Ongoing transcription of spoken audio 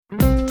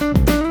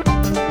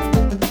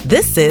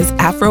This is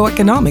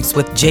Afroeconomics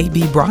with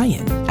J.B.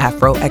 Bryan.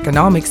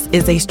 Afroeconomics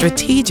is a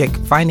strategic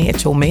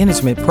financial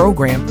management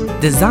program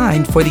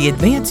designed for the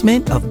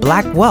advancement of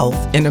Black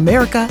wealth in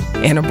America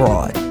and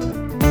abroad.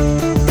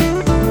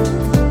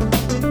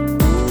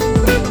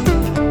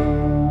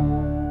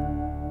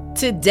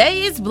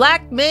 Today is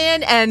Black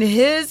men and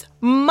his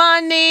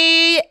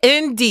money.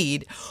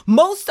 Indeed,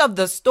 most of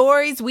the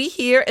stories we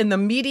hear in the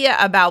media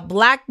about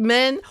Black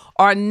men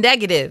are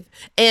negative,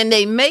 and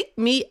they make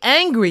me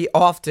angry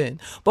often.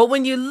 But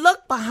when you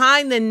look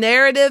behind the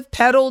narrative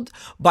peddled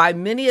by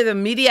many of the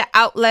media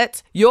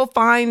outlets, you'll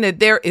find that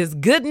there is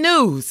good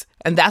news.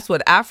 And that's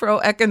what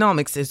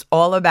Afroeconomics is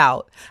all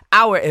about,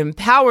 our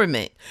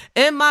empowerment.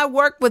 In my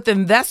work with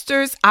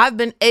investors, I've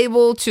been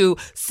able to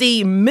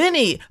see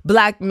many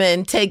Black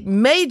men take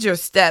major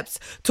steps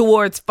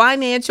towards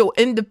financial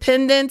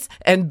independence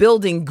and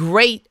building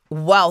great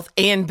wealth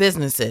and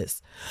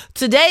businesses.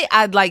 Today,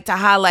 I'd like to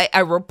highlight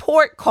a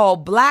report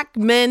called Black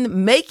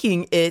Men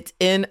Making It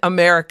in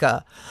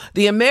America.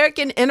 The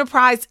American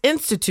Enterprise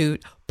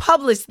Institute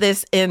published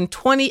this in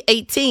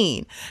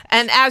 2018.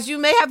 And as you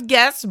may have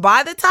guessed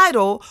by the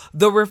title,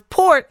 the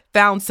report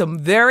found some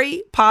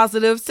very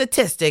positive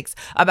statistics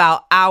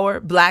about our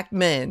Black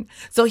men.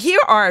 So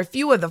here are a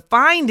few of the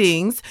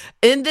findings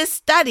in this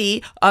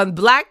study on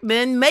Black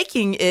men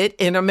making it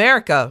in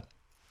America.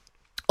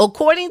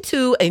 According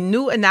to a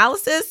new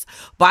analysis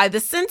by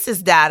the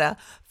census data,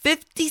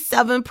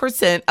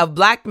 57% of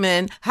Black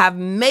men have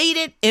made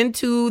it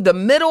into the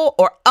middle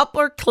or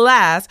upper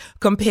class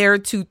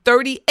compared to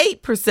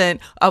 38%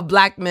 of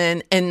Black men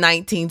in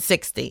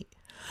 1960.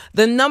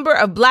 The number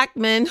of Black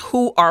men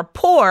who are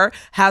poor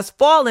has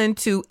fallen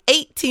to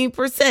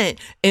 18%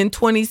 in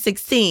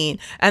 2016,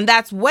 and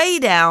that's way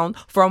down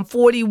from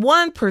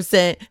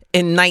 41%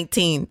 in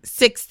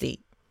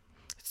 1960.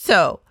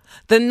 So,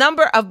 the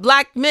number of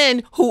Black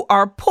men who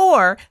are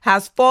poor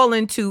has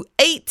fallen to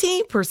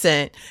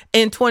 18%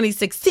 in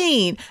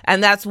 2016,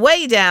 and that's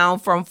way down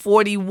from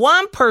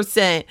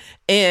 41%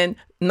 in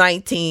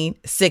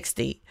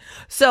 1960.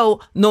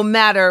 So no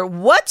matter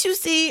what you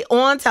see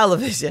on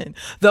television,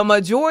 the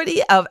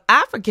majority of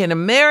African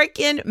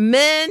American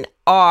men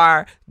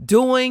are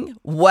doing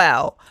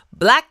well.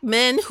 Black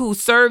men who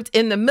served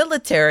in the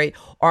military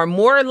are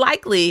more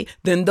likely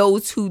than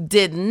those who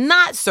did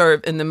not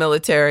serve in the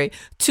military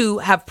to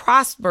have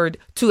prospered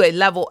to a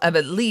level of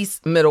at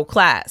least middle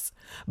class.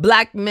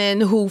 Black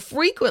men who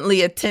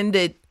frequently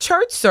attended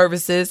church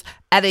services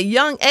at a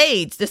young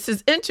age, this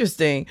is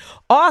interesting,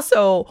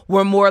 also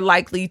were more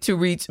likely to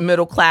reach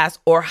middle class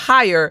or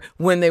higher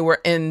when they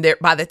were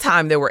by the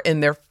time they were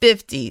in their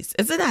 50s.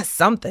 Isn't that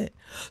something?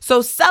 So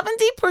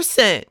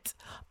 70%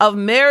 of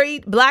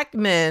married Black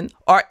men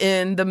are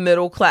in the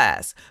middle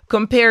class,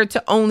 compared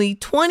to only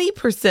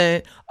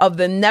 20% of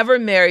the never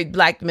married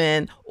Black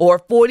men or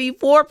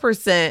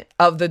 44%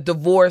 of the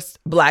divorced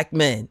Black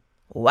men.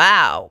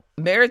 Wow,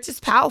 marriage is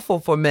powerful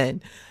for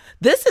men.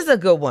 This is a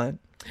good one.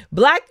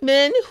 Black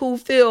men who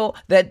feel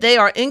that they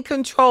are in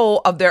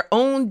control of their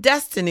own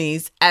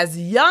destinies as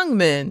young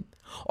men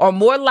are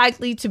more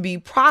likely to be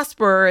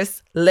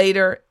prosperous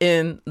later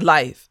in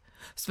life.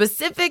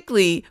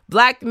 Specifically,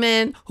 Black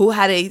men who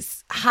had a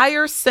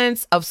higher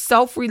sense of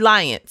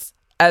self-reliance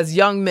as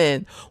young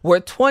men were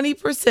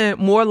 20%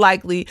 more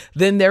likely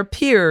than their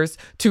peers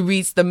to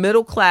reach the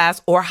middle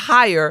class or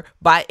higher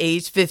by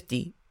age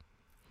 50.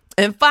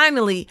 And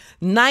finally,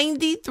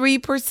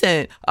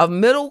 93% of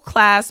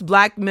middle-class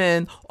Black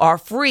men are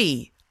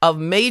free of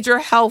major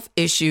health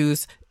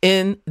issues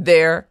in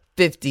their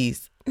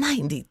 50s.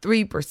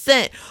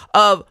 93%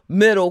 of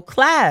middle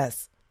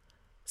class.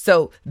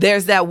 So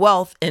there's that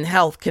wealth and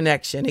health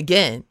connection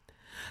again.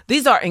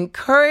 These are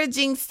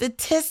encouraging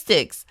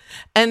statistics,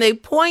 and they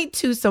point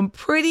to some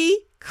pretty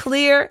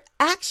clear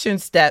action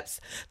steps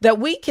that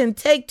we can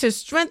take to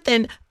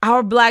strengthen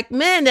our Black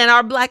men, and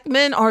our Black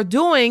men are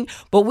doing,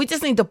 but we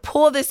just need to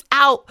pull this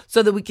out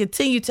so that we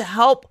continue to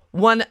help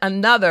one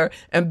another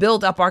and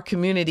build up our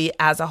community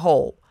as a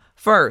whole.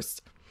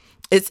 First,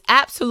 it's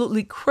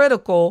absolutely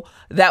critical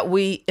that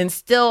we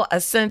instill a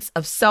sense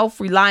of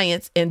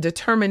self-reliance and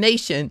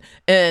determination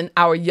in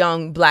our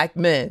young Black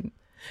men.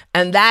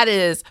 And that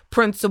is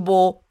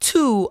principle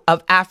 2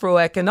 of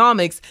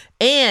Afroeconomics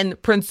and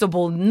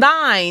principle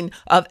 9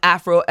 of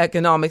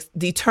Afroeconomics,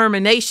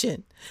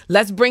 determination.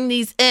 Let's bring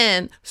these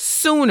in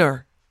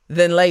sooner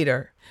than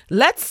later.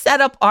 Let's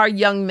set up our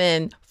young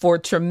men for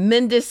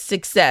tremendous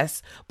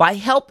success by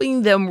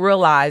helping them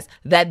realize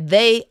that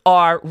they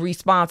are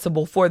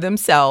responsible for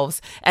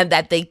themselves and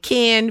that they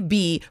can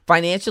be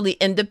financially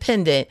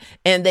independent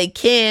and they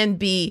can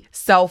be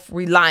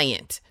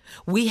self-reliant.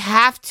 We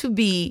have to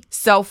be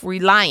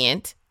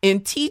self-reliant in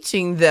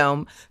teaching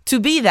them to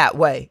be that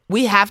way.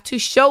 We have to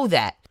show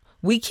that.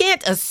 We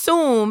can't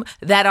assume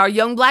that our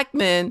young Black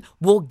men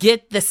will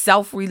get the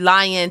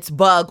self-reliance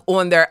bug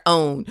on their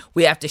own.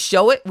 We have to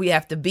show it. We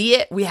have to be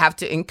it. We have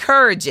to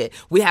encourage it.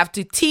 We have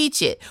to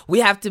teach it.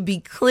 We have to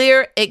be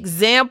clear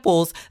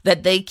examples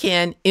that they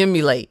can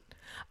emulate.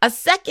 A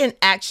second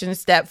action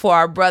step for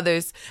our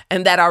brothers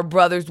and that our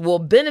brothers will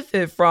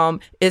benefit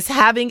from is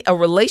having a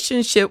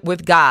relationship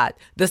with God.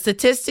 The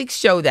statistics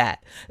show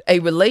that a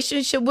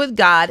relationship with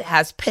God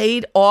has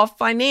paid off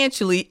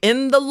financially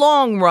in the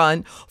long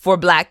run for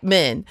Black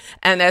men.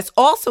 And that's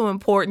also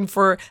important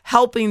for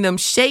helping them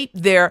shape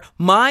their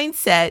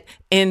mindset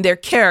and their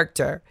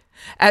character.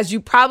 As you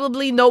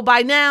probably know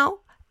by now,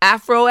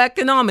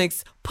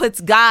 Afroeconomics puts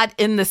God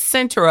in the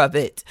center of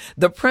it.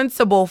 The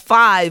principle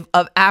 5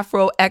 of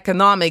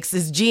Afroeconomics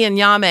is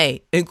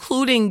Jinyame,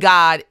 including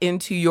God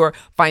into your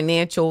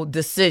financial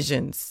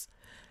decisions.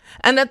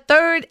 And the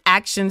third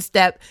action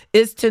step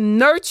is to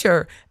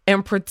nurture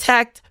and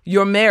protect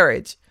your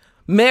marriage.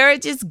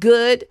 Marriage is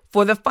good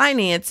for the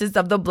finances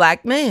of the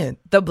Black man,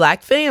 the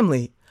Black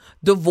family.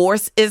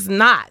 Divorce is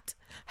not.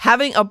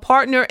 Having a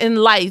partner in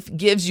life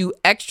gives you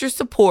extra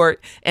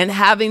support, and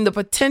having the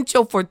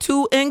potential for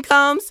 2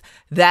 incomes,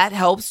 that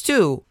helps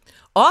too.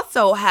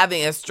 Also,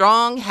 having a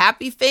strong,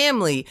 happy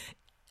family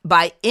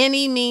by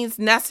any means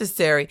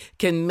necessary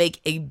can make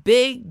a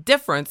big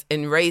difference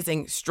in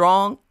raising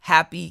strong,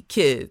 happy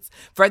kids.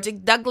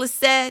 Frederick Douglass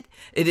said,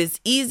 "It is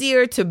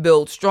easier to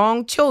build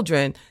strong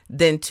children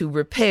than to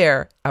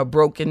repair a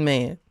broken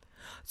man."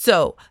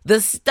 So the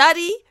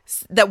study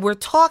that we're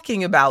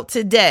talking about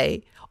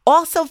today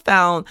also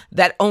found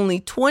that only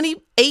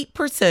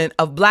 28%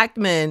 of Black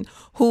men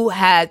who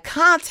had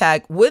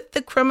contact with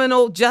the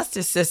criminal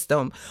justice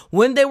system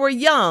when they were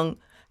young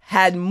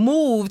had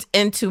moved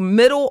into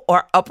middle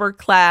or upper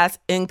class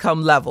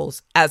income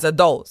levels as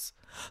adults,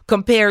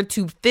 compared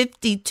to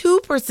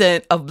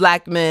 52% of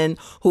Black men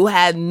who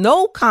had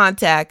no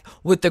contact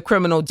with the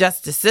criminal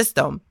justice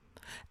system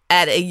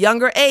at a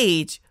younger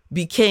age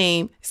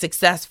became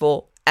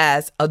successful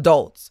as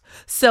adults.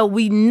 So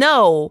we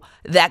know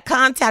that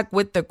contact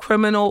with the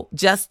criminal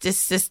justice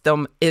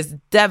system is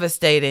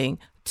devastating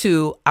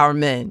to our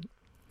men.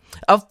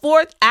 A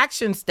fourth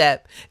action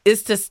step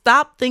is to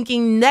stop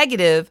thinking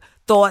negative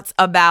thoughts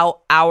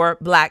about our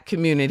Black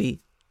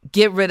community.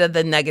 Get rid of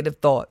the negative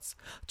thoughts.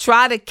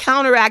 Try to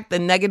counteract the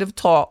negative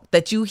talk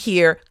that you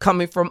hear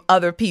coming from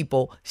other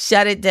people.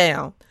 Shut it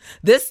down.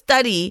 This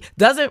study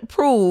doesn't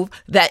prove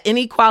that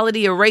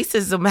inequality or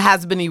racism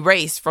has been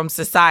erased from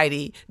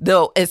society,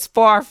 though it's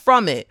far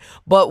from it.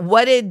 But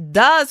what it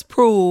does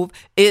prove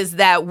is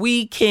that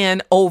we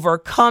can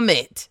overcome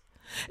it.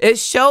 It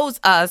shows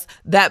us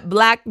that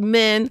Black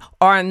men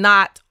are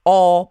not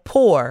all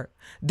poor.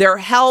 Their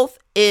health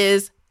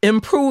is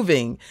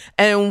improving,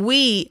 and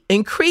we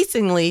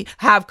increasingly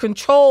have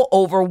control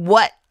over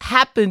what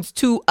happens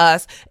to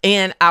us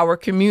and our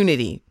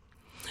community.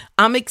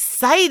 I'm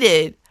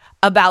excited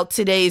about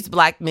today's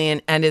Black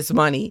man and his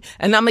money,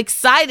 and I'm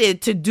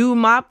excited to do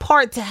my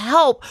part to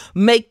help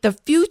make the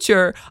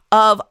future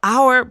of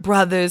our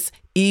brothers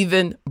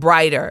even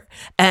brighter,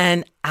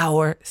 and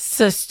our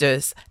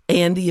sisters,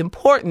 and the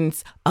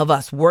importance of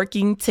us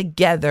working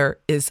together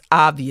is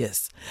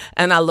obvious.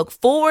 And I look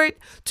forward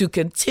to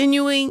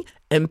continuing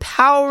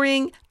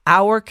empowering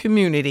our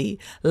community.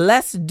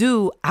 Let's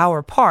do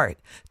our part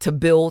to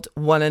build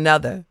one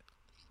another.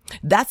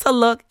 That's a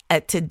look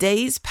at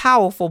today's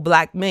powerful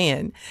Black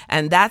man,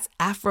 and that's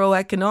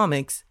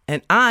Afroeconomics.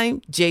 And I'm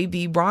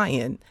JB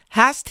Bryan.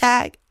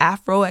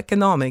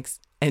 #Afroeconomics,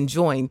 and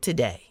join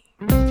today.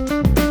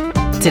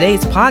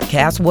 Today's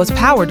podcast was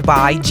powered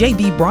by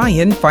JB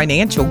Bryan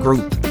Financial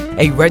Group,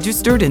 a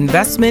registered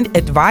investment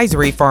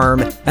advisory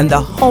firm and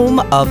the home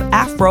of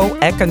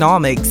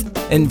Afroeconomics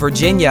in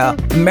Virginia,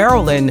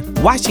 Maryland,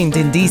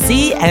 Washington,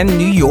 D.C., and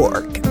New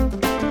York.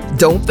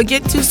 Don't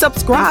forget to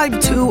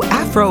subscribe to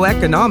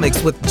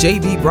Afroeconomics with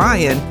JB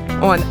Bryan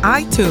on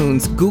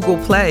iTunes, Google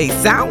Play,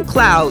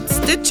 SoundCloud,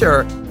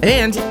 Stitcher,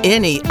 and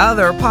any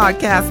other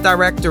podcast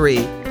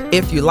directory.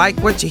 If you like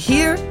what you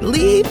hear,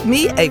 leave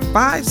me a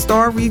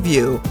 5-star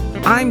review.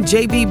 I'm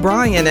JB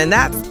Bryan, and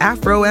that's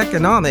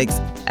Afroeconomics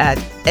at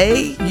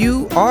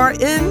AURN.com.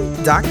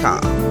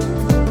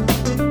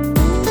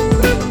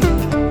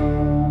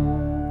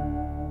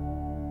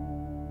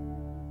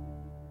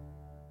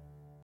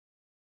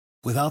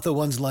 Without the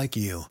ones like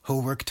you,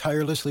 who work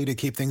tirelessly to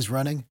keep things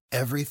running,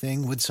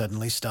 everything would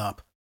suddenly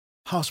stop.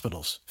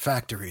 Hospitals,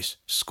 factories,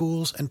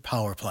 schools, and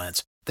power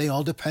plants, they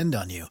all depend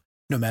on you.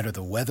 No matter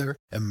the weather,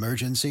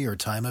 emergency, or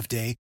time of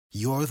day,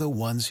 you're the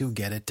ones who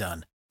get it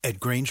done. At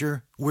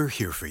Grainger, we're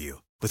here for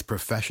you with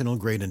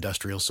professional-grade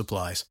industrial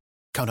supplies.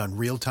 Count on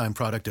real-time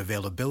product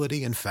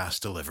availability and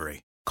fast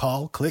delivery.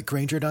 Call, click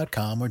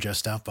Grainger.com, or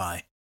just stop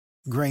by.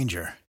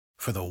 Grainger,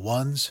 for the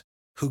ones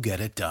who get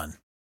it done.